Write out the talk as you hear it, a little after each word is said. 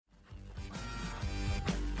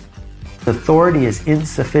authority is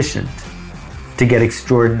insufficient to get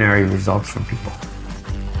extraordinary results from people.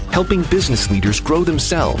 Helping business leaders grow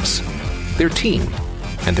themselves, their team,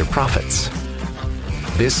 and their profits.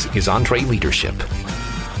 This is EntreLeadership.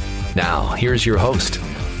 Now, here's your host,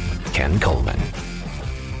 Ken Coleman.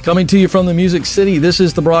 Coming to you from the Music City, this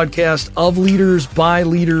is the broadcast of Leaders, by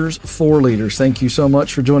Leaders, for Leaders. Thank you so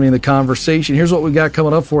much for joining the conversation. Here's what we've got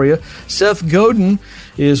coming up for you. Seth Godin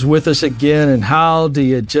is with us again, and how do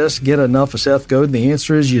you just get enough of Seth Godin? The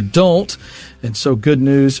answer is you don't. And so good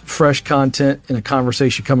news, fresh content, and a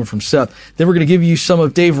conversation coming from Seth. Then we're going to give you some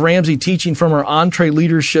of Dave Ramsey teaching from our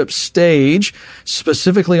EntreLeadership stage,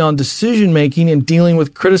 specifically on decision-making and dealing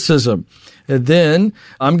with criticism. And then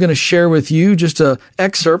I'm going to share with you just an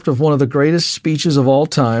excerpt of one of the greatest speeches of all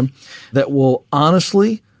time that will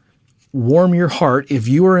honestly warm your heart if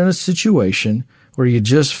you are in a situation where you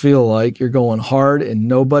just feel like you're going hard and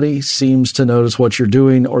nobody seems to notice what you're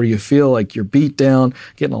doing, or you feel like you're beat down,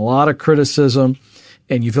 getting a lot of criticism,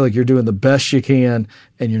 and you feel like you're doing the best you can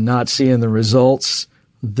and you're not seeing the results.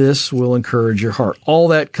 This will encourage your heart. All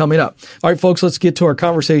that coming up. All right, folks, let's get to our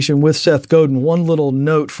conversation with Seth Godin. One little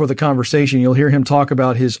note for the conversation. You'll hear him talk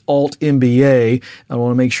about his Alt MBA. I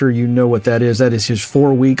want to make sure you know what that is. That is his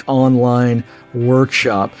 4-week online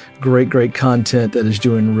workshop. Great content that is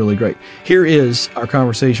doing really great. Here is our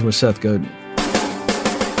conversation with Seth Godin.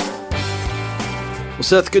 Well,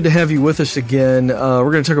 Seth, good to have you with us again.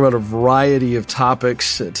 We're going to talk about a variety of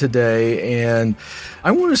topics today, and I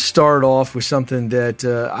want to start off with something that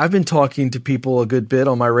I've been talking to people a good bit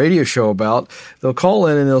on my radio show about. They'll call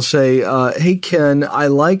in and they'll say, hey, Ken, I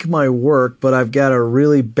like my work, but I've got a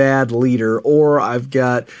really bad leader, or I've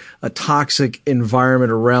got a toxic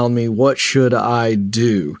environment around me. What should I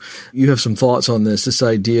do? You have some thoughts on this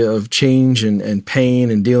idea of change and pain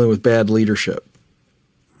and dealing with bad leadership.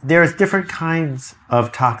 There's different kinds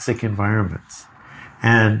of toxic environments.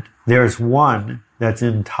 And there's one that's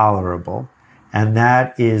intolerable, and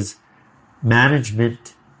that is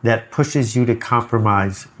management that pushes you to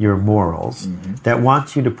compromise your morals, that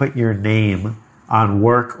wants you to put your name on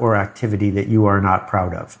work or activity that you are not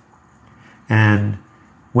proud of. And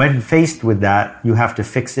when faced with that, you have to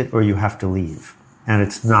fix it or you have to leave. And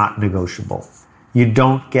it's not negotiable. You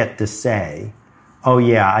don't get to say, oh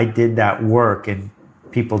yeah, I did that work and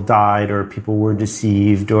people died or people were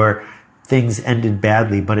deceived or things ended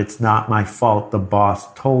badly, but it's not my fault. The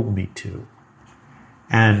boss told me to.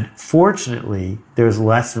 And fortunately, there's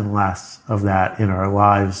less and less of that in our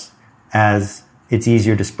lives as it's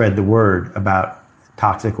easier to spread the word about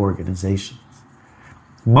toxic organizations.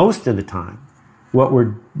 Most of the time, what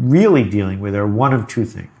we're really dealing with are one of two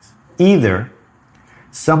things. Either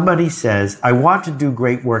somebody says, I want to do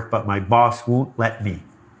great work, but my boss won't let me.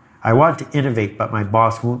 I want to innovate, but my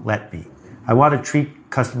boss won't let me. I want to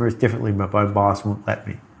treat customers differently, but my boss won't let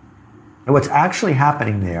me. And what's actually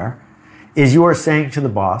happening there is you are saying to the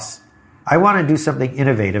boss, I want to do something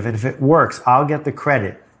innovative, and if it works, I'll get the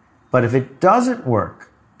credit. But if it doesn't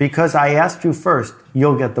work, because I asked you first,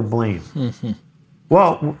 you'll get the blame.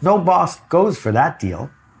 Well, no boss goes for that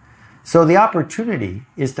deal. So the opportunity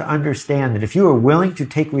is to understand that if you are willing to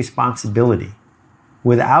take responsibility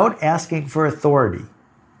without asking for authority,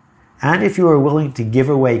 and if you are willing to give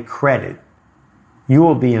away credit, you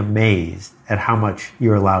will be amazed at how much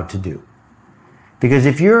you're allowed to do. Because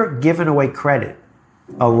if you're giving away credit,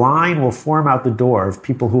 a line will form out the door of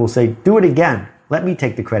people who will say, do it again. Let me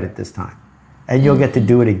take the credit this time. And you'll get to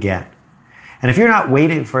do it again. And if you're not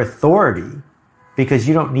waiting for authority, because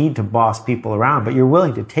you don't need to boss people around, but you're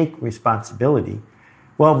willing to take responsibility,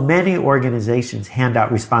 well, many organizations hand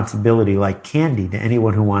out responsibility like candy to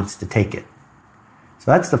anyone who wants to take it. So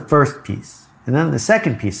that's the first piece. And then the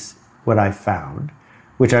second piece, what I found,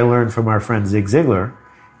 which I learned from our friend Zig Ziglar,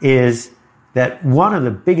 is that one of the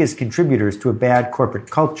biggest contributors to a bad corporate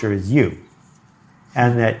culture is you.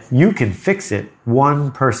 And that you can fix it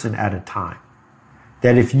one person at a time.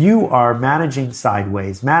 That if you are managing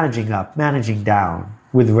sideways, managing up, managing down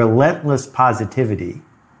with relentless positivity,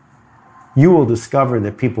 you will discover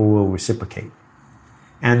that people will reciprocate.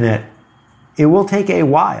 And that it will take a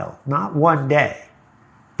while, not one day.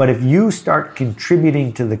 But if you start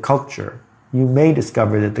contributing to the culture, you may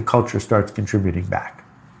discover that the culture starts contributing back.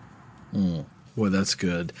 Boy, that's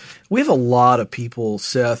good. We have a lot of people,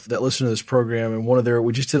 Seth, that listen to this program, and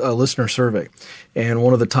we just did a listener survey, and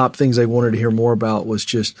one of the top things they wanted to hear more about was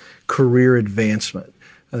just career advancement.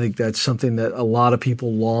 I think that's something that a lot of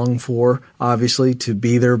people long for, obviously, to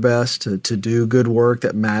be their best, to do good work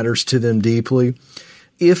that matters to them deeply.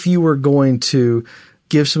 If you were going to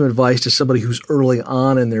give some advice to somebody who's early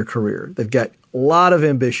on in their career? They've got a lot of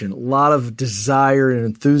ambition, a lot of desire and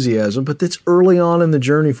enthusiasm, but that's early on in the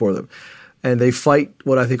journey for them. And they fight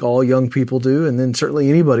what I think all young people do, and then certainly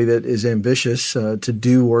anybody that is ambitious to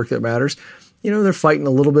do work that matters. They're fighting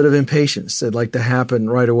a little bit of impatience. They'd like to happen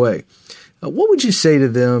right away. What would you say to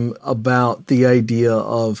them about the idea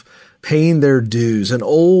of paying their dues, an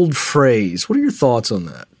old phrase? What are your thoughts on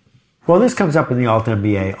that? Well, this comes up in the Alt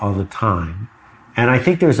MBA all the time, and I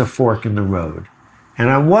think there's a fork in the road. And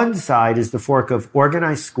on one side is the fork of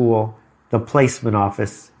organized school, the placement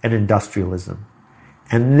office, and industrialism.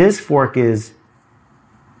 And this fork is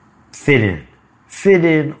fit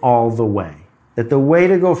in all the way. That the way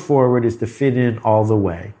to go forward is to fit in all the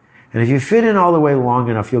way. And if you fit in all the way long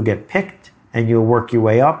enough, you'll get picked, and you'll work your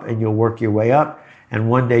way up, and you'll work your way up, and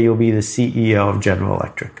one day you'll be the CEO of General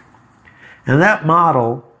Electric. And that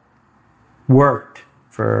model worked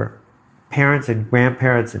for parents and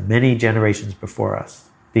grandparents and many generations before us.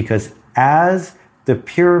 Because as the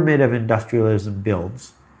pyramid of industrialism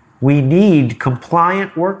builds, we need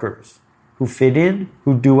compliant workers who fit in,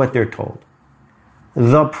 who do what they're told.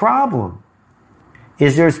 The problem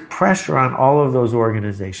is there's pressure on all of those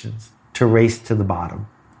organizations to race to the bottom.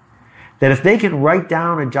 That if they can write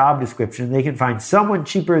down a job description, they can find someone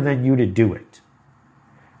cheaper than you to do it.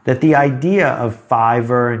 That the idea of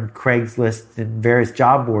Fiverr and Craigslist and various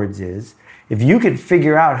job boards is, if you can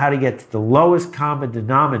figure out how to get to the lowest common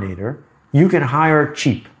denominator, you can hire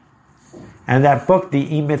cheap. And that book,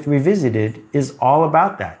 The E-Myth Revisited, is all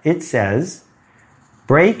about that. It says,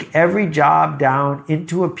 break every job down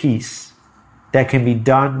into a piece that can be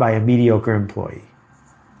done by a mediocre employee.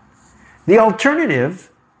 The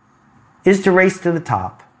alternative is to race to the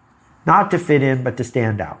top, not to fit in, but to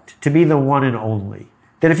stand out, to be the one and only.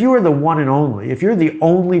 That if you are the one and only, if you're the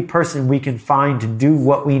only person we can find to do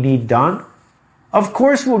what we need done, of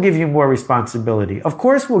course we'll give you more responsibility. Of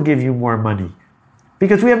course we'll give you more money,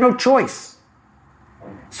 because we have no choice.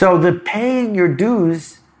 So the paying your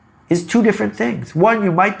dues is two different things. One,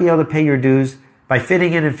 you might be able to pay your dues by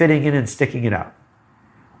fitting in and sticking it out.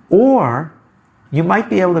 Or you might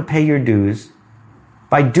be able to pay your dues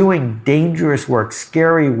by doing dangerous work,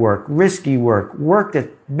 scary work, risky work, work that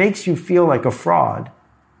makes you feel like a fraud,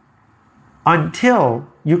 until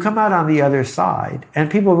you come out on the other side and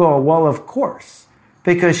people go, well, of course,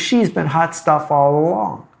 because she's been hot stuff all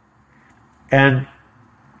along. And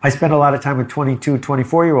I spend a lot of time with 22,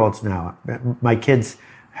 24-year-olds now. My kids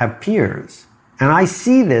have peers. And I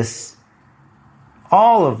see this,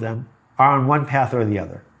 all of them are on one path or the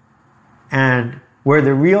other. And where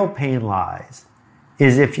the real pain lies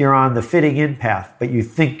is if you're on the fitting in path, but you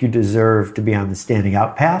think you deserve to be on the standing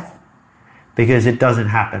out path, because it doesn't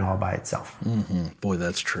happen all by itself. Mm-hmm. Boy,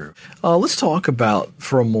 that's true. Let's talk about,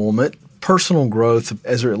 for a moment, personal growth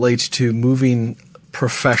as it relates to moving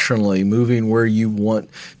professionally, moving where you want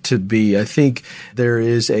to be. I think there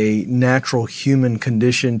is a natural human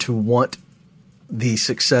condition to want the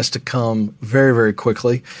success to come very, very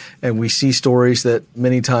quickly. And we see stories that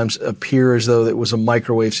many times appear as though it was a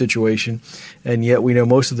microwave situation. And yet we know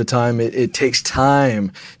most of the time it takes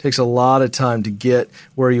time. It takes a lot of time to get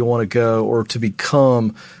where you want to go or to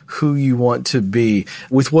become who you want to be.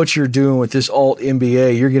 With what you're doing with this Alt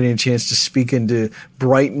MBA, you're getting a chance to speak into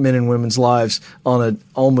bright men and women's lives on an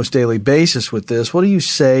almost daily basis with this. What do you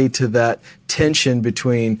say to that tension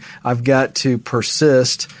between I've got to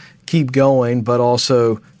persist, keep going, but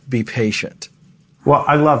also be patient? Well,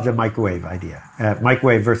 I love the microwave idea.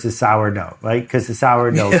 Microwave versus sourdough, right? Because the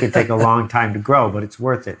sourdough could take a long time to grow, but it's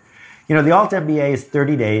worth it. The Alt MBA is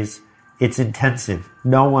 30 days. It's intensive.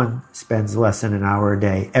 No one spends less than an hour a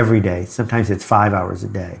day, every day. Sometimes it's 5 hours a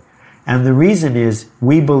day. And the reason is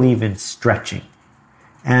we believe in stretching.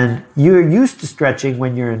 And you're used to stretching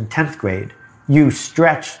when you're in 10th grade. You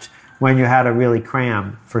stretched when you had to really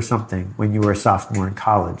cram for something when you were a sophomore in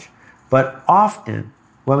college. But often,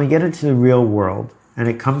 when we get into the real world and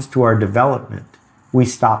it comes to our development, we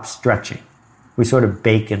stop stretching. We sort of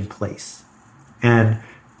bake in place. And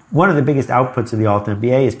one of the biggest outputs of the Alt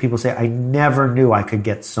MBA is people say, I never knew I could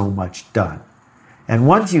get so much done. And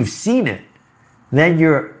once you've seen it, then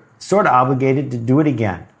you're sort of obligated to do it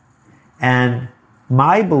again. And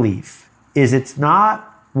my belief is it's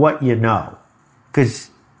not what you know. Because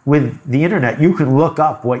with the internet, you can look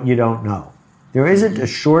up what you don't know. There isn't a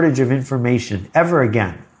shortage of information ever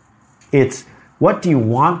again. It's what do you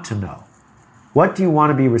want to know? What do you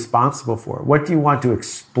want to be responsible for? What do you want to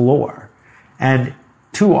explore? And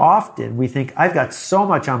too often we think, I've got so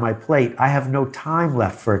much on my plate, I have no time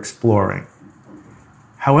left for exploring.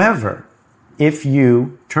 However, if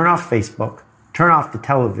you turn off Facebook, turn off the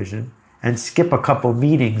television, and skip a couple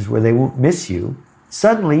meetings where they won't miss you,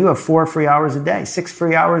 suddenly you have 4 free hours a day, 6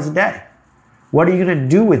 free hours a day. What are you going to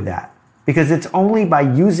do with that? Because it's only by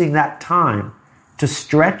using that time to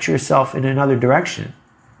stretch yourself in another direction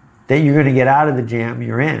that you're going to get out of the jam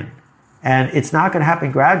you're in. And it's not going to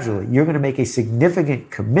happen gradually. You're going to make a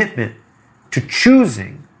significant commitment to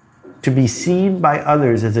choosing to be seen by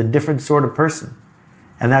others as a different sort of person.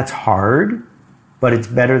 And that's hard, but it's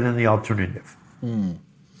better than the alternative.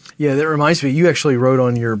 Yeah, that reminds me, you actually wrote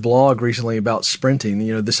on your blog recently about sprinting,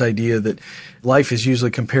 this idea that life is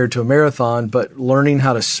usually compared to a marathon, but learning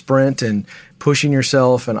how to sprint and pushing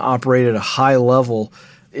yourself and operate at a high level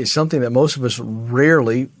is something that most of us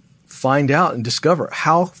rarely find out and discover.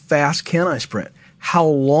 How fast can I sprint? How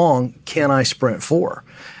long can I sprint for?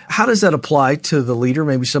 How does that apply to the leader,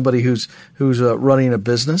 maybe somebody who's running a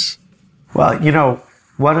business? Well,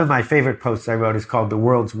 one of my favorite posts I wrote is called The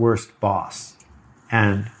World's Worst Boss.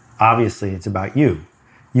 And obviously it's about you.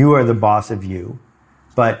 You are the boss of you.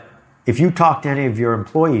 But if you talk to any of your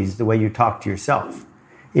employees the way you talk to yourself,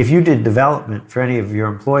 if you did development for any of your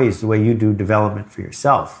employees the way you do development for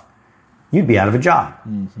yourself, you'd be out of a job.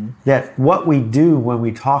 That what we do when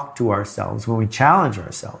we talk to ourselves, when we challenge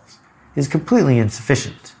ourselves, is completely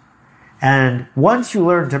insufficient. And once you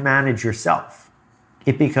learn to manage yourself,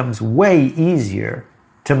 it becomes way easier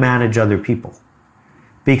to manage other people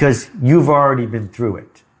because you've already been through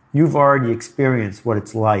it. You've already experienced what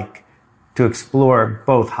it's like to explore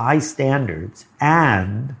both high standards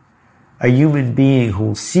and a human being who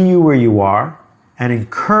will see you where you are and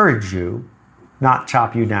encourage you, not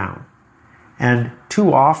chop you down. And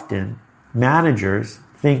too often, managers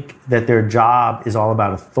think that their job is all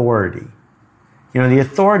about authority. The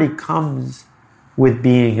authority comes with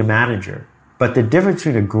being a manager, but the difference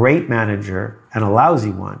between a great manager and a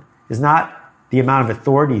lousy one is not the amount of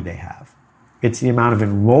authority they have. It's the amount of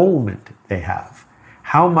enrollment they have.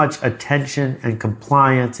 How much attention and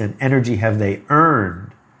compliance and energy have they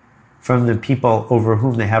earned from the people over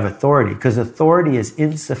whom they have authority? Because authority is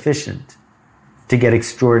insufficient to get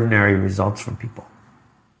extraordinary results from people.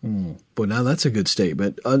 But now that's a good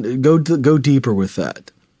statement. Go deeper with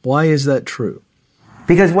that. Why is that true?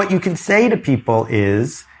 Because what you can say to people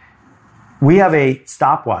is, we have a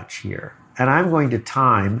stopwatch here, and I'm going to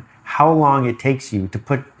time how long it takes you to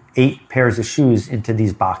put 8 pairs of shoes into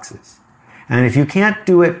these boxes. And if you can't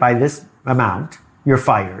do it by this amount, you're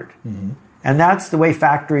fired. And that's the way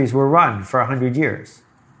factories were run for 100 years.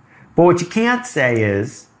 But what you can't say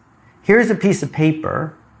is, here's a piece of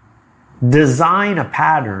paper, design a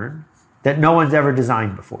pattern that no one's ever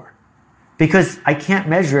designed before. Because I can't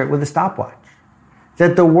measure it with a stopwatch.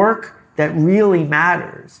 That the work that really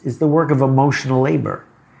matters is the work of emotional labor.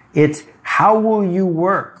 It's how will you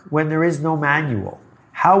work when there is no manual?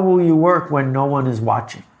 How will you work when no one is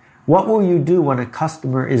watching? What will you do when a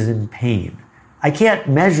customer is in pain? I can't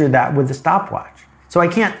measure that with a stopwatch. So I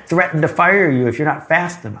can't threaten to fire you if you're not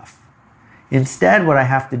fast enough. Instead, what I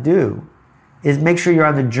have to do is make sure you're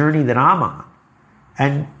on the journey that I'm on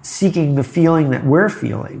and seeking the feeling that we're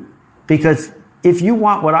feeling. Because if you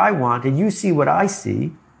want what I want and you see what I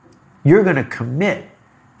see, you're going to commit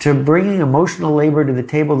to bringing emotional labor to the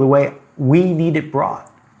table the way we need it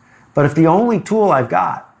brought. But if the only tool I've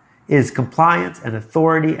got is compliance and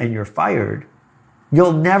authority and you're fired,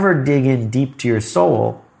 you'll never dig in deep to your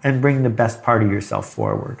soul and bring the best part of yourself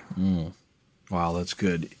forward. Wow, that's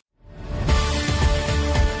good.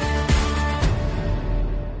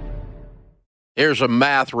 Here's a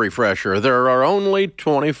math refresher. There are only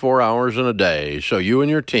 24 hours in a day, so you and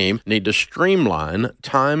your team need to streamline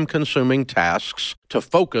time-consuming tasks to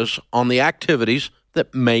focus on the activities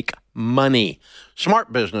that make money.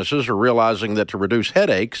 Smart businesses are realizing that to reduce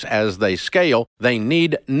headaches as they scale, they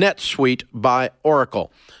need NetSuite by Oracle.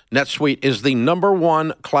 NetSuite is the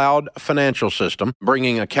 #1 cloud financial system,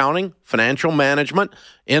 bringing accounting, financial management,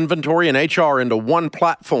 inventory, and HR into one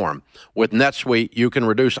platform. With NetSuite, you can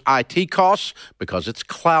reduce IT costs because it's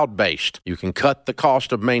cloud-based. You can cut the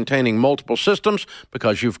cost of maintaining multiple systems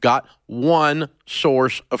because you've got one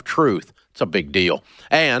source of truth. It's a big deal.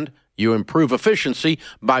 And you improve efficiency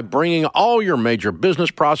by bringing all your major business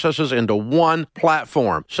processes into one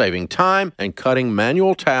platform, saving time and cutting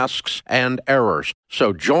manual tasks and errors.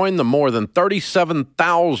 So join the more than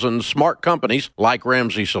 37,000 smart companies like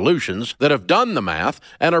Ramsey Solutions that have done the math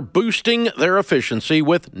and are boosting their efficiency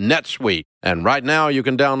with NetSuite. And right now you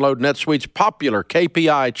can download NetSuite's popular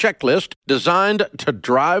KPI checklist designed to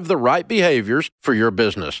drive the right behaviors for your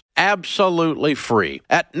business. Absolutely free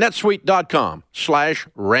at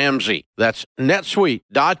netsuite.com/Ramsey. That's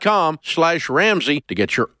netsuite.com/Ramsey to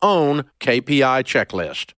get your own KPI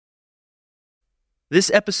checklist. This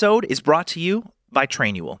episode is brought to you by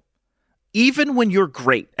Trainual. Even when you're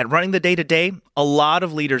great at running the day-to-day, a lot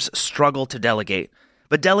of leaders struggle to delegate.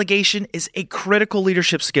 But delegation is a critical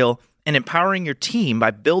leadership skill, and empowering your team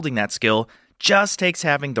by building that skill just takes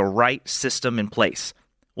having the right system in place.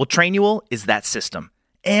 Well, Trainual is that system,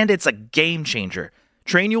 and it's a game changer.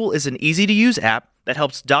 Trainual is an easy-to-use app that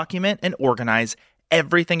helps document and organize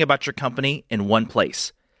everything about your company in one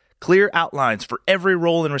place. Clear outlines for every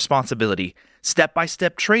role and responsibility,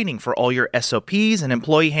 step-by-step training for all your SOPs and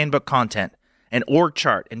employee handbook content, an org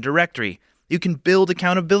chart and directory. You can build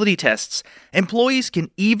accountability tests. Employees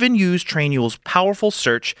can even use Trainual's powerful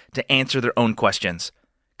search to answer their own questions.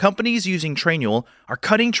 Companies using Trainual are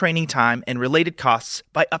cutting training time and related costs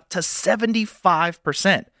by up to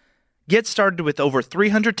 75%. Get started with over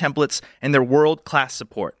 300 templates and their world-class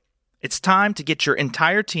support. It's time to get your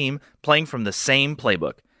entire team playing from the same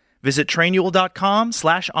playbook. Visit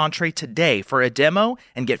Trainual.com/Entree today for a demo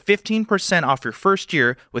and get 15% off your first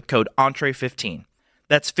year with code Entree15.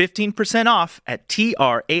 That's 15% off at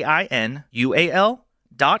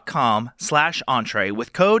TRAINUAL.com/Entree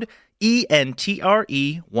with code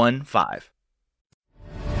ENTRE15.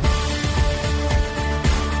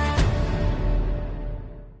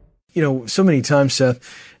 You know, so many times, Seth,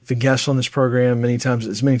 the guests on this program,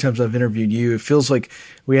 as many times I've interviewed you, it feels like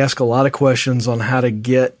we ask a lot of questions on how to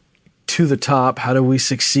get to the top. How do we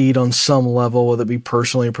succeed on some level, whether it be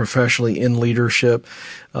personally or professionally, in leadership,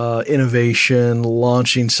 innovation,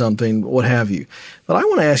 launching something, what have you. But I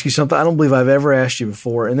want to ask you something I don't believe I've ever asked you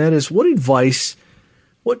before, and that is, what advice,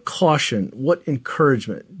 what caution, what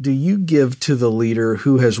encouragement do you give to the leader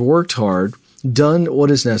who has worked hard, done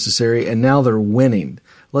what is necessary, and now they're winning?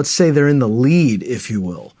 Let's say they're in the lead, if you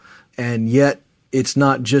will, and yet it's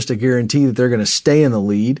not just a guarantee that they're going to stay in the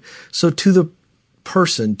lead. So to the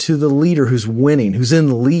person, to the leader who's winning, who's in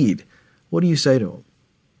the lead, what do you say to them?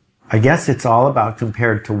 I guess it's all about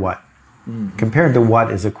compared to what. Mm-hmm. Compared to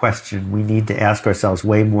what is a question we need to ask ourselves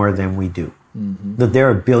way more than we do. Mm-hmm. That there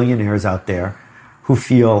are billionaires out there who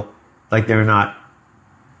feel like they're not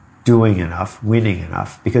doing enough, winning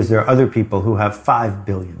enough, because there are other people who have $5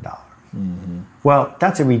 billion. Mm-hmm. Well,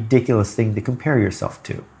 that's a ridiculous thing to compare yourself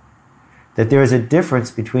to. That there is a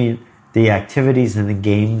difference between the activities and the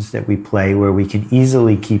games that we play where we can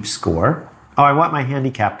easily keep score. Oh, I want my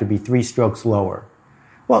handicap to be 3 strokes lower.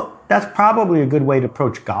 Well, that's probably a good way to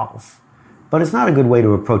approach golf, but it's not a good way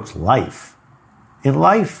to approach life. In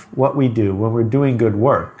life, what we do when we're doing good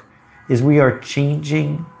work is we are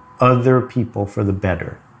changing other people for the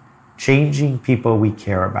better, changing people we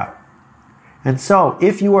care about. And so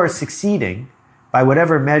if you are succeeding by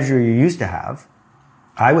whatever measure you used to have,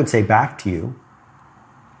 I would say back to you,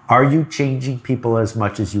 are you changing people as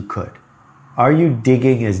much as you could? Are you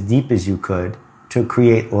digging as deep as you could to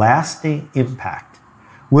create lasting impact?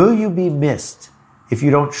 Will you be missed if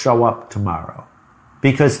you don't show up tomorrow?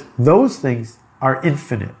 Because those things are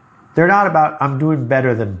infinite. They're not about, I'm doing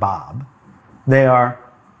better than Bob. They are,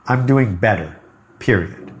 I'm doing better,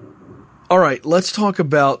 period. All right, let's talk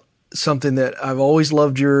about something that I've always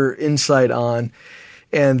loved your insight on,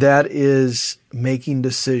 and that is making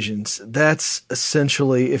decisions. That's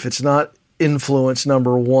essentially, if it's not influence,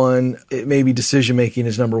 number one, it may be decision-making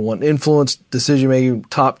is number one. Influence, decision-making,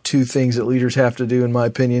 top 2 things that leaders have to do, in my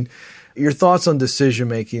opinion. Your thoughts on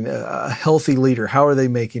decision-making, a healthy leader, how are they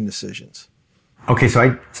making decisions? Okay, so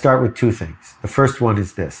I start with 2 things. The first one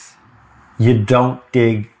is this. You don't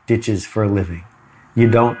dig ditches for a living. You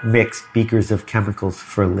don't mix beakers of chemicals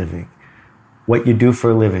for a living. What you do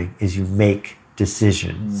for a living is you make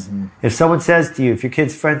decisions. Mm-hmm. If someone says to you, if your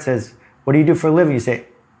kid's friend says, what do you do for a living? You say,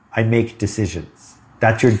 I make decisions.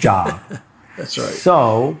 That's your job. That's right.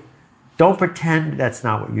 So don't pretend that's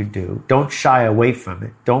not what you do. Don't shy away from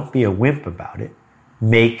it. Don't be a wimp about it.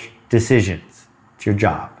 Make decisions. It's your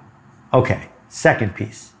job. Okay, second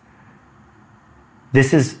piece.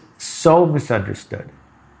 This is so misunderstood.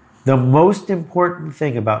 The most important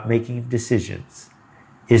thing about making decisions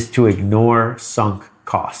is to ignore sunk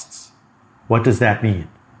costs. What does that mean?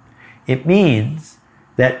 It means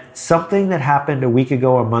that something that happened a week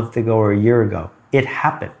ago, a month ago, or a year ago, it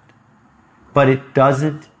happened. But it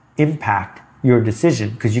doesn't impact your decision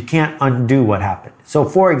because you can't undo what happened. So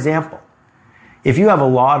for example, if you have a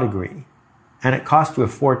law degree and it cost you a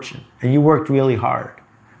fortune and you worked really hard,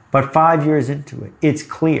 but 5 years into it, it's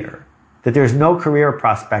clear that there's no career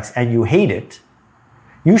prospects and you hate it,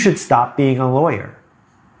 you should stop being a lawyer.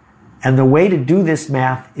 And the way to do this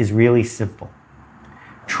math is really simple.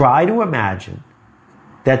 Try to imagine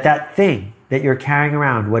that that thing that you're carrying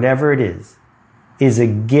around, whatever it is a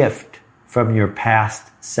gift from your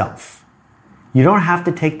past self. You don't have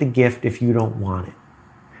to take the gift if you don't want it.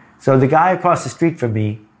 So the guy across the street from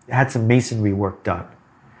me had some masonry work done.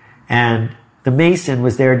 And the mason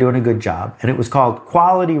was there doing a good job. And it was called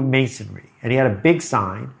Quality Masonry. And he had a big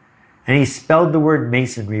sign. And he spelled the word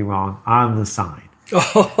masonry wrong on the sign.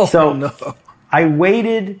 Oh, so no. I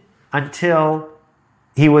waited until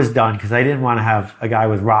he was done because I didn't want to have a guy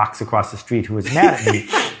with rocks across the street who was mad at me.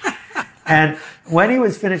 And when he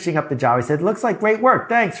was finishing up the job, I said, looks like great work.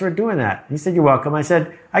 Thanks for doing that. He said, you're welcome. I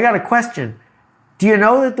said, I got a question. Do you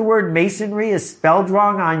know that the word masonry is spelled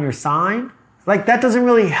wrong on your sign? Like, that doesn't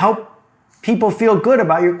really help people feel good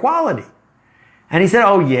about your quality. And he said,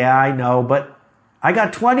 oh, yeah, I know, but I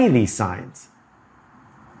got 20 of these signs.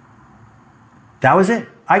 That was it.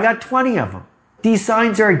 I got 20 of them. These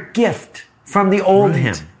signs are a gift from the old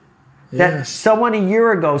him. That someone a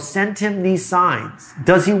year ago sent him these signs.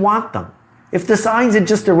 Does he want them? If the signs had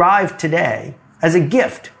just arrived today as a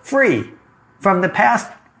gift, free, from the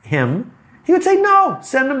past him, he would say, no,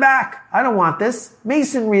 send them back. I don't want this.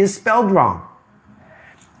 Masonry is spelled wrong.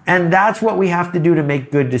 And that's what we have to do to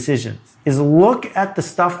make good decisions, is look at the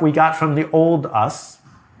stuff we got from the old us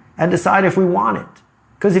and decide if we want it.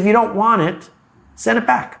 Because if you don't want it, send it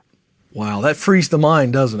back. Wow, that frees the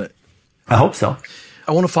mind, doesn't it? I hope so.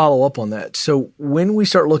 I want to follow up on that. So when we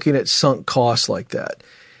start looking at sunk costs like that,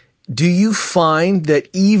 do you find that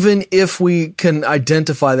even if we can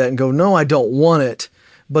identify that and go, no, I don't want it,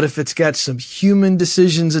 but if it's got some human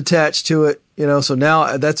decisions attached to it, so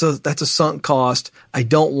now that's a sunk cost. I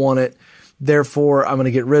don't want it. Therefore, I'm going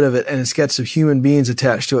to get rid of it. And it's got some human beings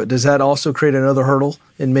attached to it. Does that also create another hurdle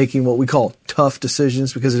in making what we call tough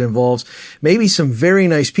decisions, because it involves maybe some very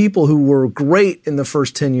nice people who were great in the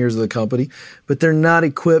first 10 years of the company, but they're not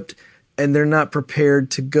equipped and they're not prepared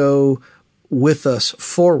to go with us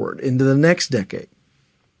forward into the next decade?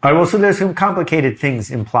 All right, well, so there's some complicated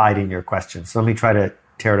things implied in your question. So let me try to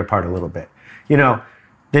tear it apart a little bit.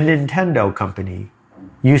 The Nintendo company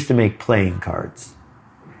used to make playing cards.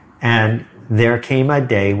 And there came a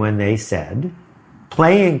day when they said,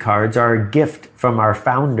 playing cards are a gift from our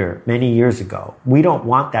founder many years ago. We don't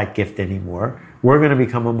want that gift anymore. We're going to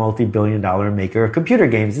become a multi-billion-dollar maker of computer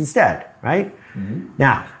games instead, right? Mm-hmm.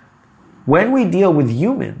 Now, when we deal with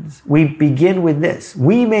humans, we begin with this.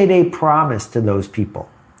 We made a promise to those people.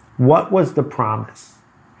 What was the promise?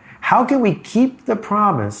 How can we keep the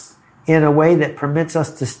promise in a way that permits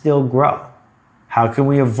us to still grow? How can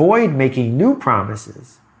we avoid making new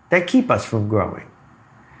promises that keep us from growing?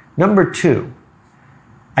 Number two,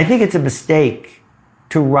 I think it's a mistake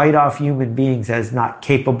to write off human beings as not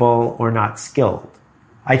capable or not skilled.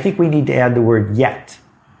 I think we need to add the word yet.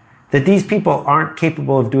 That these people aren't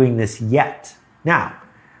capable of doing this yet. Now,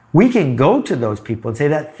 we can go to those people and say,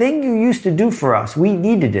 that thing you used to do for us, we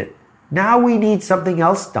needed it. Now we need something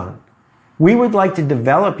else done. We would like to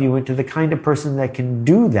develop you into the kind of person that can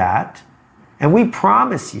do that. And we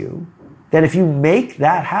promise you that if you make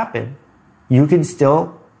that happen, you can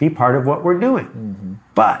still be part of what we're doing. Mm-hmm.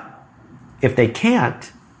 But if they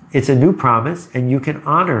can't, it's a new promise and you can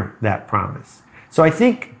honor that promise. So I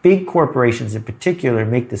think big corporations in particular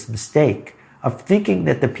make this mistake of thinking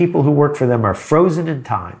that the people who work for them are frozen in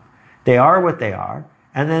time. They are what they are,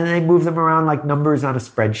 and then they move them around like numbers on a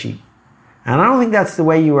spreadsheet. And I don't think that's the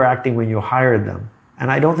way you were acting when you hired them.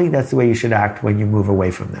 And I don't think that's the way you should act when you move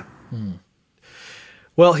away from them. Hmm.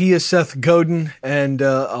 Well, he is Seth Godin, and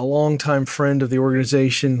a longtime friend of the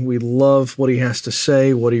organization. We love what he has to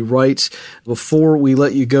say, what he writes. Before we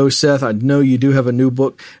let you go, Seth, I know you do have a new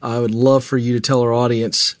book. I would love for you to tell our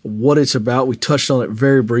audience what it's about. We touched on it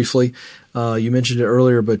very briefly. You mentioned it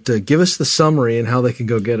earlier, but give us the summary and how they can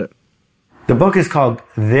go get it. The book is called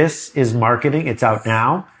This is Marketing. It's out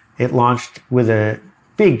now. It launched with a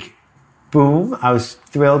big boom. I was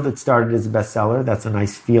thrilled it started as a bestseller. That's a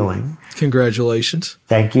nice feeling. Congratulations.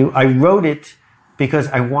 Thank you. I wrote it because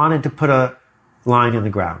I wanted to put a line in the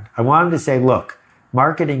ground. I wanted to say, look,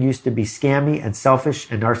 marketing used to be scammy and selfish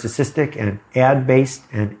and narcissistic and ad-based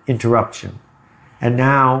and interruption. And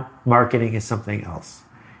now marketing is something else.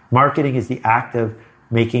 Marketing is the act of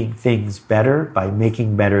making things better by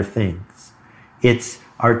making better things. It's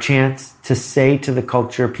our chance to say to the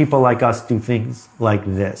culture, people like us do things like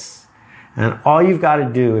this. And all you've got to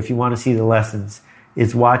do if you want to see the lessons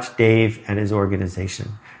is watch Dave and his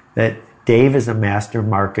organization. That Dave is a master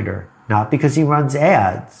marketer, not because he runs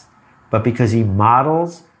ads, but because he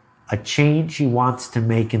models a change he wants to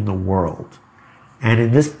make in the world. And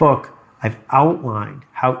in this book, I've outlined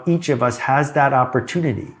how each of us has that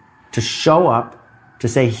opportunity to show up, to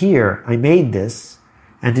say, here, I made this,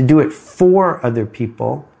 and to do it for other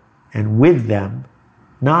people and with them,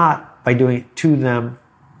 not by doing it to them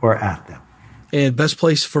or at them. And best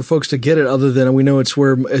place for folks to get it, other than we know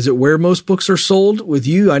is it where most books are sold with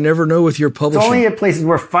you? I never know with your publishing. It's only at places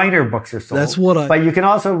where finer books are sold. That's what But you can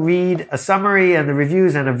also read a summary and the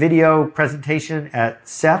reviews and a video presentation at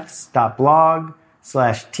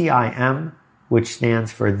seths.blog/TIM, which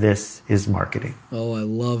stands for This is Marketing. Oh, I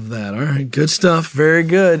love that. All right, good stuff. Very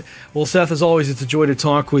good. Well, Seth, as always, it's a joy to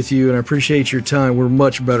talk with you, and I appreciate your time. We're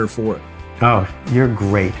much better for it. Oh, you're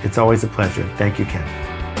great. It's always a pleasure. Thank you, Ken.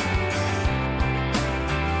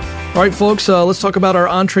 All right, folks, let's talk about our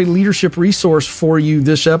EntreLeadership resource for you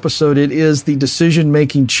this episode. It is the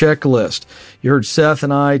decision-making checklist. You heard Seth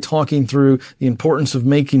and I talking through the importance of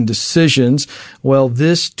making decisions. Well,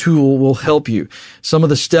 this tool will help you. Some of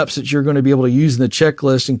the steps that you're going to be able to use in the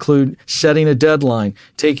checklist include setting a deadline,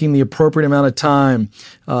 taking the appropriate amount of time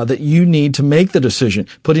that you need to make the decision,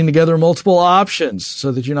 putting together multiple options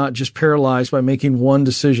so that you're not just paralyzed by making one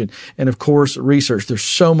decision, and, of course, research. There's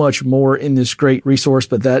so much more in this great resource,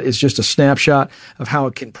 but that is just a snapshot of how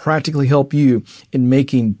it can practically help you in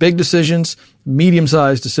making big decisions,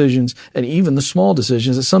 medium-sized decisions, and even the small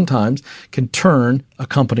decisions that sometimes can turn a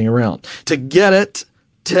company around. To get it,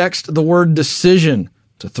 text the word decision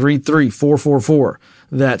to 33444.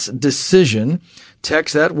 That's decision.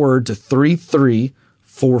 Text that word to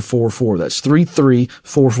 33444. That's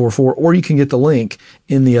 33444. Or you can get the link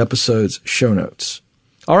in the episode's show notes.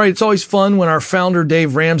 All right, it's always fun when our founder,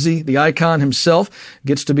 Dave Ramsey, the icon himself,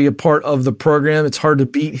 gets to be a part of the program. It's hard to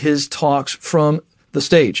beat his talks from the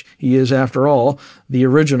stage. He is, after all, the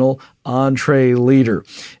original EntreLeader.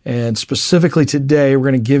 And specifically today,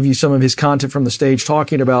 we're going to give you some of his content from the stage,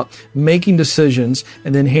 talking about making decisions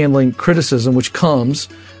and then handling criticism, which comes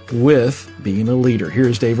with being a leader.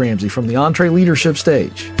 Here's Dave Ramsey from the EntreLeadership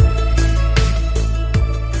stage.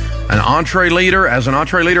 An EntreLeader, as an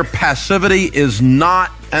EntreLeader, passivity is not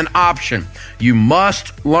an option. You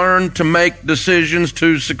must learn to make decisions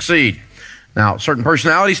to succeed. Now, certain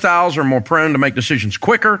personality styles are more prone to make decisions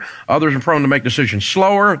quicker. Others are prone to make decisions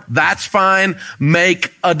slower. That's fine.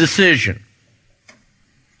 Make a decision.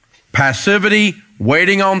 Passivity,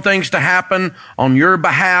 waiting on things to happen on your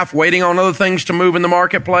behalf, waiting on other things to move in the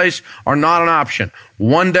marketplace, are not an option.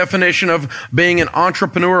 One definition of being an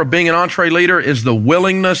entrepreneur, of being an EntreLeader, is the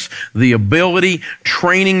willingness, the ability,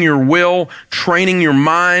 training your will, training your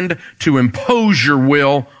mind to impose your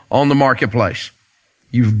will on the marketplace.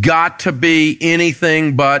 You've got to be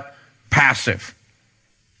anything but passive.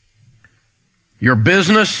 Your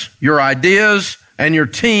business, your ideas, and your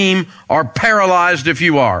team are paralyzed if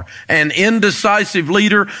you are. An indecisive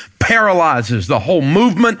leader paralyzes the whole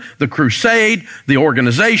movement, the crusade, the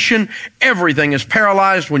organization. Everything is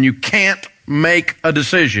paralyzed when you can't make a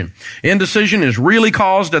decision. Indecision is really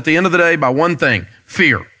caused at the end of the day by one thing: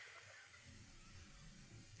 fear.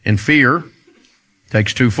 And fear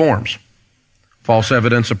takes two forms. False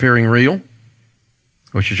evidence appearing real,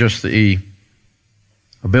 which is just the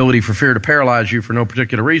ability for fear to paralyze you for no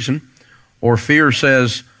particular reason. Or fear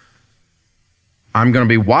says, I'm going to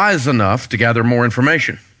be wise enough to gather more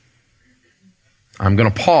information. I'm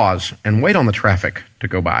going to pause and wait on the traffic to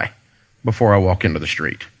go by before I walk into the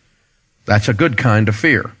street. That's a good kind of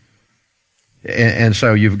fear. And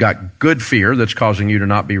so you've got good fear that's causing you to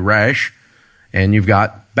not be rash, and you've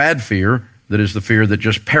got bad fear that is the fear that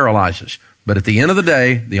just paralyzes. But at the end of the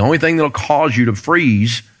day, the only thing that'll cause you to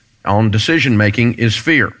freeze on decision making is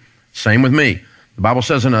fear. Same with me. The Bible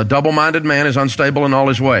says, a double-minded man is unstable in all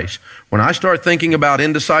his ways. When I start thinking about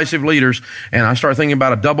indecisive leaders and I start thinking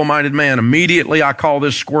about a double-minded man, immediately I call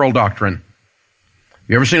this squirrel doctrine.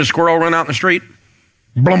 You ever seen a squirrel run out in the street?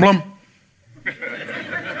 Blum, blum.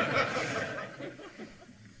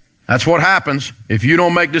 That's what happens if you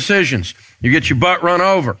don't make decisions. You get your butt run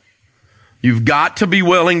over. You've got to be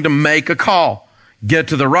willing to make a call. Get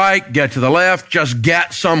to the right, get to the left, just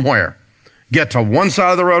get somewhere. Get to one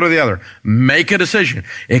side of the road or the other. Make a decision.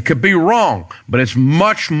 It could be wrong, but it's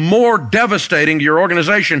much more devastating to your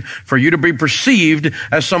organization for you to be perceived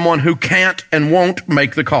as someone who can't and won't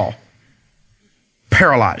make the call.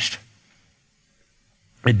 Paralyzed.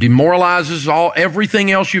 It demoralizes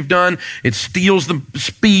everything else you've done. It steals the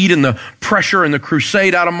speed and the pressure and the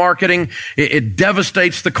crusade out of marketing. It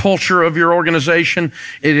devastates the culture of your organization.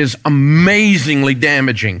 It is amazingly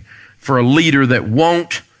damaging for a leader that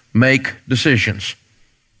won't make decisions.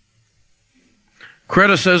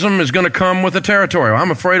 Criticism is going to come with the territory.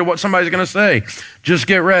 I'm afraid of what somebody's going to say. Just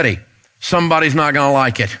get ready. Somebody's not going to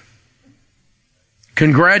like it.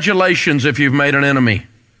 Congratulations if you've made an enemy.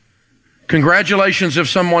 Congratulations if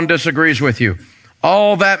someone disagrees with you.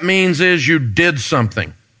 All that means is you did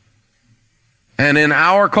something. And in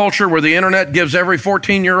our culture where the internet gives every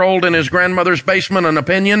 14-year-old in his grandmother's basement an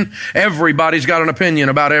opinion, everybody's got an opinion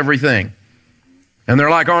about everything. And they're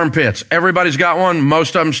like armpits. Everybody's got one.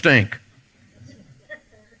 Most of them stink.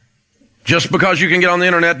 Just because you can get on the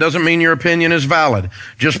internet doesn't mean your opinion is valid.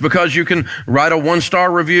 Just because you can write a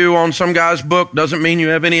 1-star review on some guy's book doesn't mean you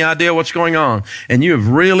have any idea what's going on. And you have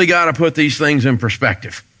really got to put these things in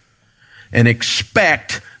perspective and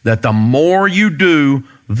expect that the more you do,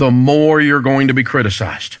 the more you're going to be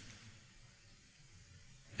criticized.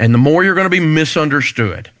 And the more you're going to be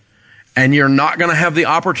misunderstood. And you're not going to have the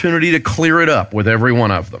opportunity to clear it up with every one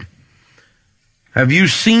of them. Have you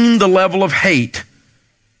seen the level of hate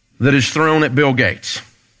that is thrown at Bill Gates?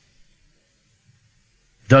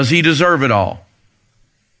 Does he deserve it all?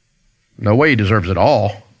 No way he deserves it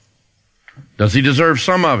all. Does he deserve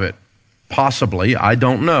some of it? Possibly. I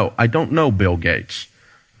don't know. I don't know Bill Gates.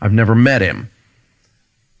 I've never met him.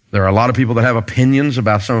 There are a lot of people that have opinions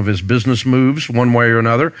about some of his business moves one way or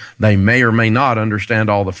another. They may or may not understand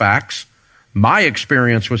all the facts. My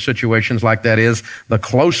experience with situations like that is the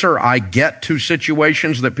closer I get to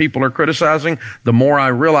situations that people are criticizing, the more I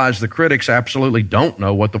realize the critics absolutely don't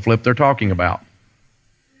know what the flip they're talking about.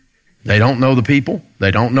 They don't know the people.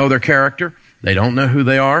 They don't know their character. They don't know who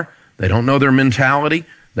they are. They don't know their mentality.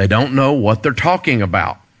 They don't know what they're talking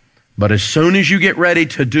about. But as soon as you get ready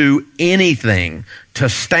to do anything, to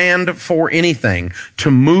stand for anything, to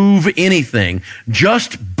move anything, God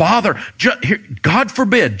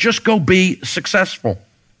forbid, just go be successful.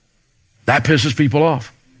 That pisses people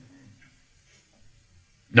off.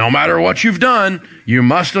 No matter what you've done, you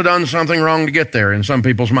must have done something wrong to get there in some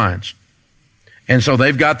people's minds. And so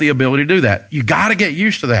they've got the ability to do that. You got to get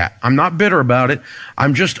used to that. I'm not bitter about it.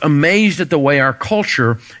 I'm just amazed at the way our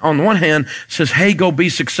culture, on the one hand, says, hey, go be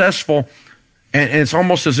successful. And it's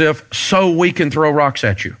almost as if so we can throw rocks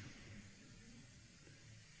at you.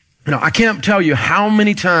 You know, I can't tell you how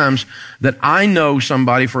many times that I know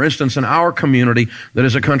somebody, for instance, in our community that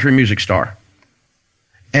is a country music star.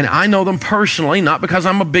 And I know them personally, not because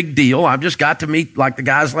I'm a big deal. I've just got to meet like the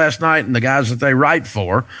guys last night and the guys that they write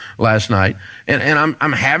for last night. And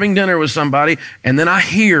I'm having dinner with somebody, and then I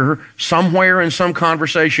hear somewhere in some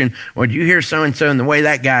conversation, well, you hear so-and-so and the way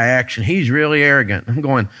that guy acts, and he's really arrogant. I'm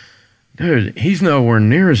going, dude, he's nowhere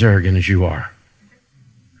near as arrogant as you are.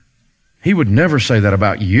 He would never say that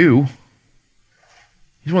about you.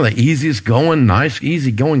 He's one of the easiest going, nice,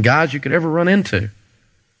 easy going guys you could ever run into.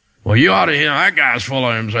 Well, you ought to hear that guy's full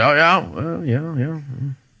of himself. Yeah, well, yeah.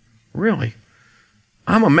 Really?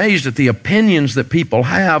 I'm amazed at the opinions that people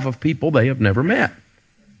have of people they have never met.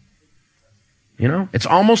 You know, it's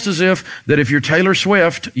almost as if that if you're Taylor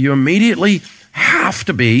Swift, you immediately have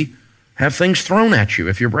to have things thrown at you.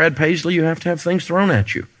 If you're Brad Paisley, you have to have things thrown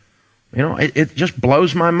at you. You know, it just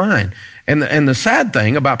blows my mind. And the sad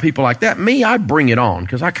thing about people like that, I bring it on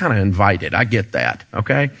because I kind of invite it. I get that,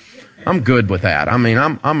 okay? I'm good with that. I mean,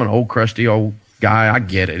 I'm an old, crusty old guy. I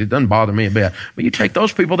get it. It doesn't bother me a bit. But you take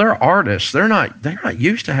those people, they're artists. They're not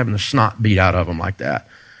used to having the snot beat out of them like that.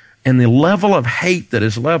 And the level of hate that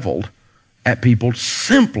is leveled at people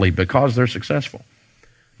simply because they're successful.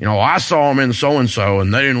 You know, I saw them in so-and-so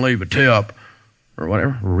and they didn't leave a tip or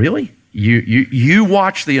whatever. Really? You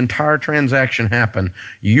watched the entire transaction happen.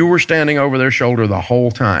 You were standing over their shoulder the whole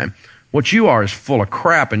time. What you are is full of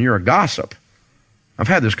crap and you're a gossip. I've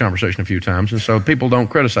had this conversation a few times, and so people don't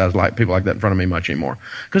criticize people like that in front of me much anymore.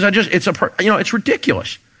 Because it's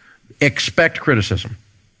ridiculous. Expect criticism.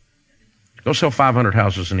 Go sell 500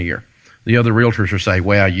 houses in a year. The other realtors will say,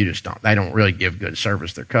 well, they don't really give good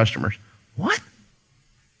service to their customers. What?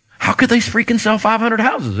 How could they freaking sell 500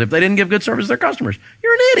 houses if they didn't give good service to their customers?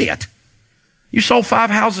 You're an idiot. You sold 5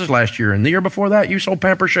 houses last year, and the year before that, you sold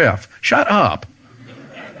Pamper Chef. Shut up.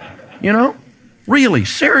 You know? Really,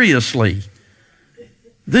 seriously.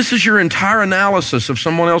 This is your entire analysis of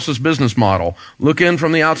someone else's business model. Look in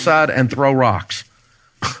from the outside and throw rocks.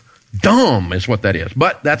 Dumb is what that is.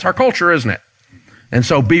 But that's our culture, isn't it? And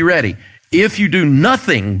so be ready. If you do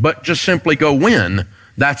nothing but just simply go win,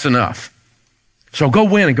 that's enough. So go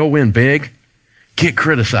win and go win big. Get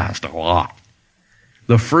criticized a lot.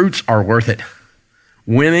 The fruits are worth it.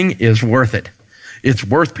 Winning is worth it. It's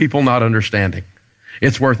worth people not understanding.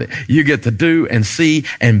 It's worth it. You get to do and see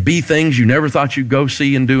and be things you never thought you'd go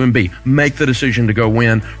see and do and be. Make the decision to go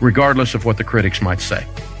win, regardless of what the critics might say.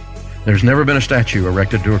 There's never been a statue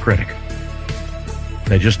erected to a critic.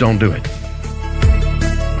 They just don't do it.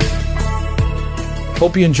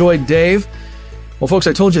 Hope you enjoyed Dave. Well, folks,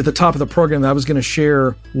 I told you at the top of the program that I was going to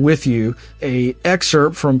share with you an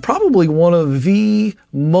excerpt from probably one of the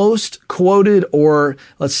most quoted or,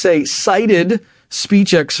 let's say, cited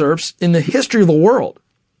speech excerpts in the history of the world.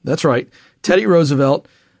 That's right, Teddy Roosevelt,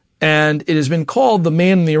 and it has been called the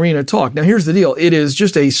Man in the Arena talk. Now, here's the deal. It is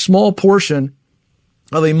just a small portion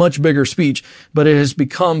of a much bigger speech, but it has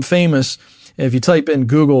become famous. If you type in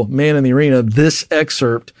Google Man in the Arena, this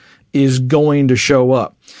excerpt is going to show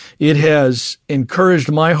up. It has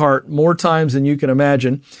encouraged my heart more times than you can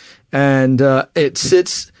imagine, and it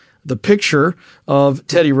sits the picture of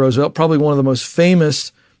Teddy Roosevelt, probably one of the most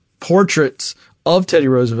famous portraits of Teddy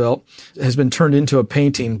Roosevelt, has been turned into a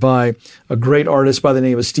painting by a great artist by the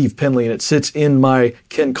name of Steve Penley, and it sits in my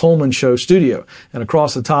Ken Coleman Show studio. And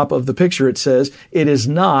across the top of the picture, it says, "It is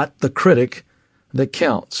not the critic that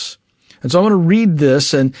counts." And so I'm going to read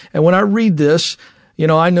this, and when I read this, you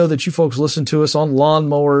know, I know that you folks listen to us on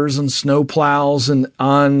lawnmowers and snow plows and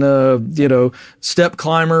on, step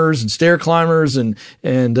climbers and stair climbers and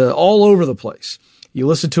all over the place. You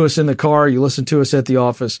listen to us in the car. You listen to us at the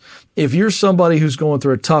office. If you're somebody who's going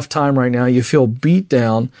through a tough time right now, you feel beat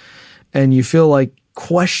down and you feel like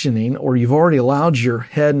questioning, or you've already allowed your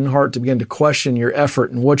head and heart to begin to question your effort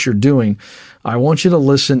and what you're doing, I want you to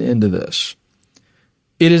listen into this.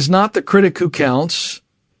 It is not the critic who counts,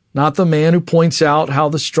 not the man who points out how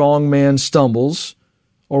the strong man stumbles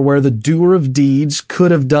or where the doer of deeds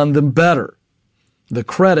could have done them better. The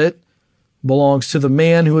credit belongs to the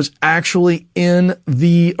man who is actually in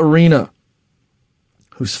the arena,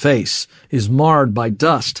 whose face is marred by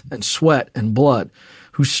dust and sweat and blood,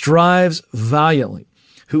 who strives valiantly,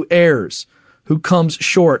 who errs, who comes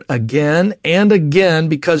short again and again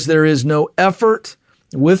because there is no effort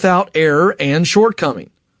without error and shortcoming,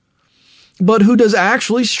 but who does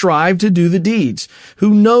actually strive to do the deeds, who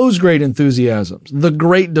knows great enthusiasms, the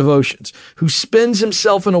great devotions, who spends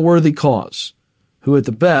himself in a worthy cause, who at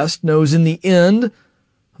the best knows in the end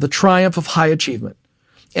the triumph of high achievement,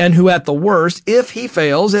 and who at the worst, if he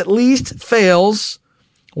fails, at least fails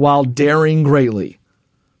while daring greatly,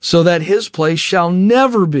 so that his place shall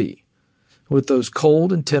never be with those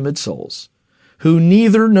cold and timid souls, who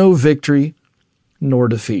neither know victory nor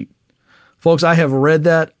defeat. Folks, I have read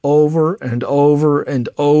that over and over and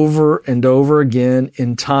over and over again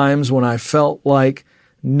in times when I felt like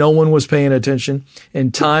no one was paying attention,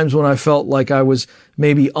 in times when I felt like I was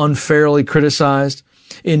maybe unfairly criticized,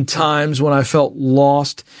 in times when I felt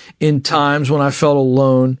lost, in times when I felt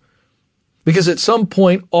alone. Because at some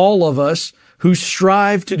point, all of us who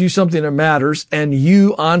strive to do something that matters, and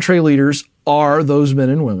you, EntreLeaders, are those men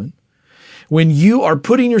and women, when you are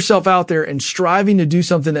putting yourself out there and striving to do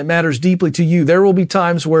something that matters deeply to you, there will be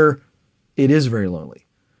times where it is very lonely,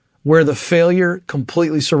 where the failure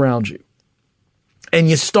completely surrounds you. And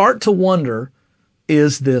you start to wonder,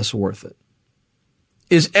 is this worth it?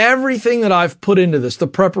 Is everything that I've put into this, the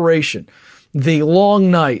preparation, the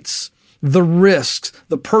long nights, the risks,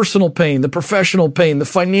 the personal pain, the professional pain, the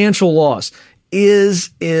financial loss,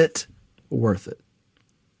 is it worth it?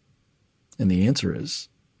 And the answer is,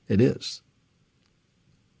 it is.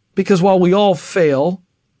 Because while we all fail,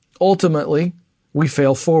 ultimately, we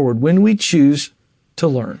fail forward when we choose to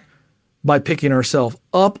learn by picking ourselves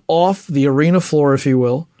up off the arena floor, if you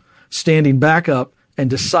will, standing back up and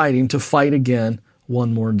deciding to fight again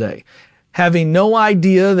one more day. Having no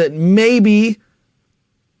idea that maybe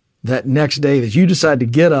that next day that you decide to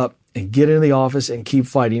get up and get into the office and keep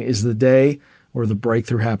fighting is the day where the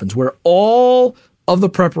breakthrough happens, where all of the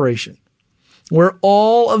preparation, where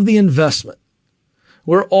all of the investment,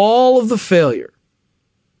 where all of the failure,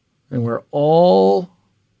 and where all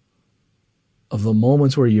of the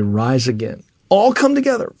moments where you rise again all come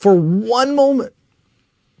together for one moment,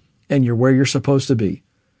 and you're where you're supposed to be,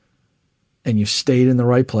 and you've stayed in the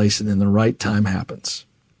right place, and then the right time happens.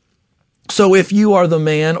 So if you are the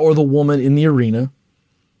man or the woman in the arena,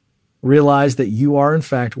 realize that you are in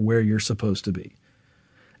fact where you're supposed to be.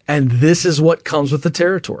 And this is what comes with the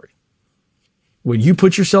territory. When you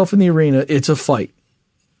put yourself in the arena, it's a fight.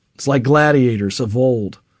 It's like gladiators of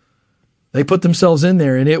old. They put themselves in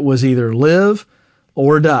there and it was either live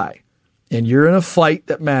or die. And you're in a fight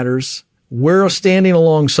that matters. We're standing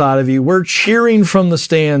alongside of you. We're cheering from the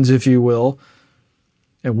stands, if you will.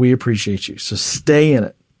 And we appreciate you. So stay in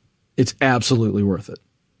it. It's absolutely worth it.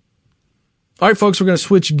 All right, folks, we're going to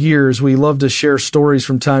switch gears. We love to share stories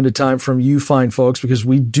from time to time from you fine folks because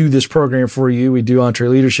we do this program for you. We do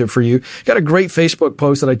EntreLeadership for you. Got a great Facebook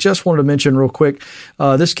post that I just wanted to mention real quick.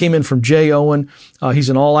 This came in from Jay Owen. He's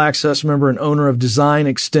an all-access member and owner of Design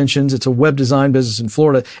Extensions. It's a web design business in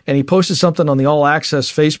Florida. And he posted something on the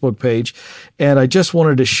all-access Facebook page. And I just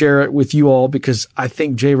wanted to share it with you all because I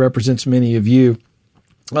think Jay represents many of you.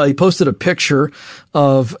 He posted a picture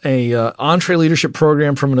of a EntreLeadership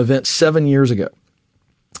program from an event 7 years ago.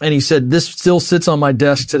 And he said, this still sits on my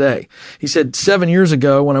desk today. He said, 7 years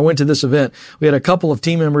ago, when I went to this event, we had a couple of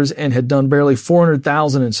team members and had done barely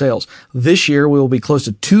 400,000 in sales. This year, we will be close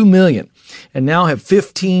to 2 million and now have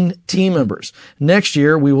 15 team members. Next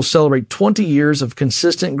year, we will celebrate 20 years of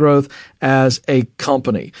consistent growth as a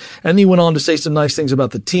company. And he went on to say some nice things about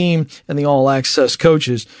the team and the all access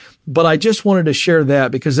coaches. But I just wanted to share that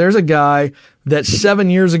because there's a guy that 7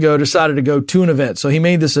 years ago decided to go to an event. So he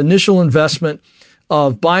made this initial investment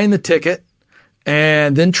of buying the ticket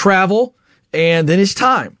and then travel and then his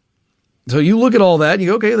time. So you look at all that and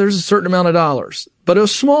you go, okay, there's a certain amount of dollars, but a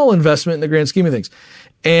small investment in the grand scheme of things.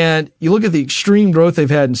 And you look at the extreme growth they've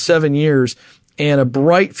had in 7 years and a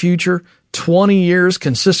bright future, 20 years,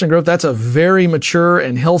 consistent growth. That's a very mature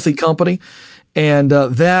and healthy company. And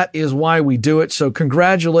that is why we do it. So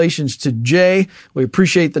congratulations to Jay. We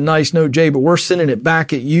appreciate the nice note, Jay, but we're sending it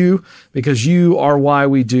back at you because you are why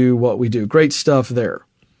we do what we do. Great stuff there.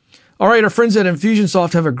 All right, our friends at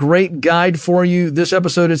Infusionsoft have a great guide for you. This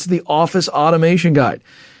episode is the Office Automation Guide.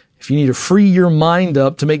 If you need to free your mind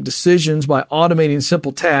up to make decisions by automating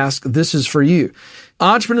simple tasks, this is for you.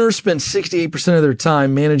 Entrepreneurs spend 68% of their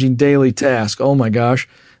time managing daily tasks. Oh my gosh,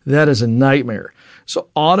 that is a nightmare. So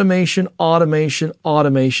automation.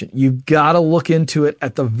 You've got to look into it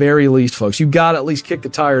at the very least, folks. You've got to at least kick the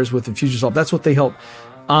tires with Infusionsoft. That's what they help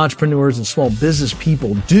entrepreneurs and small business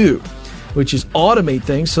people do, which is automate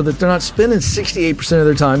things so that they're not spending 68% of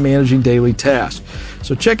their time managing daily tasks.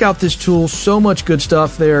 So check out this tool. So much good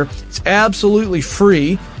stuff there. It's absolutely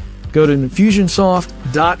free. Go to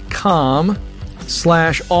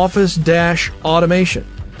Infusionsoft.com/office-automation.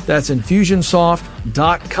 That's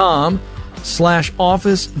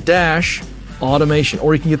Infusionsoft.com/office-automation.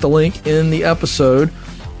 Or you can get the link in the episode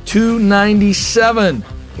 297.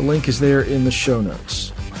 The link is there in the show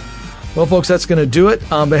notes. Well, folks, that's going to do it.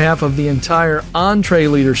 On behalf of the entire Entre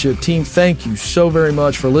Leadership team, thank you so very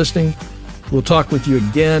much for listening. We'll talk with you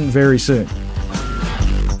again very soon.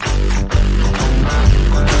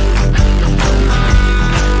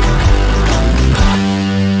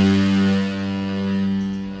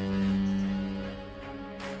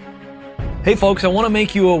 Hey folks, I want to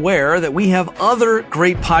make you aware that we have other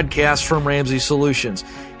great podcasts from Ramsey Solutions.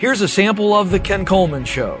 Here's a sample of The Ken Coleman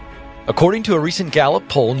Show. According to a recent Gallup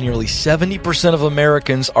poll, nearly 70% of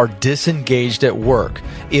Americans are disengaged at work.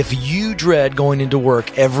 If you dread going into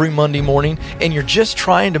work every Monday morning and you're just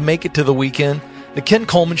trying to make it to the weekend, The Ken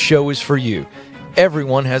Coleman Show is for you.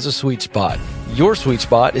 Everyone has a sweet spot. Your sweet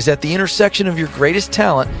spot is at the intersection of your greatest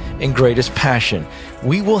talent and greatest passion.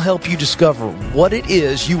 We will help you discover what it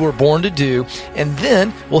is you were born to do, and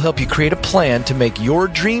then we'll help you create a plan to make your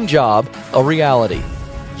dream job a reality.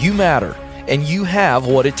 You matter, and you have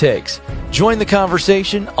what it takes. Join the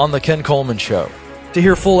conversation on The Ken Coleman Show. To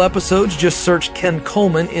hear full episodes, just search Ken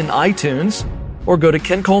Coleman in iTunes or go to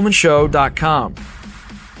KenColemanShow.com.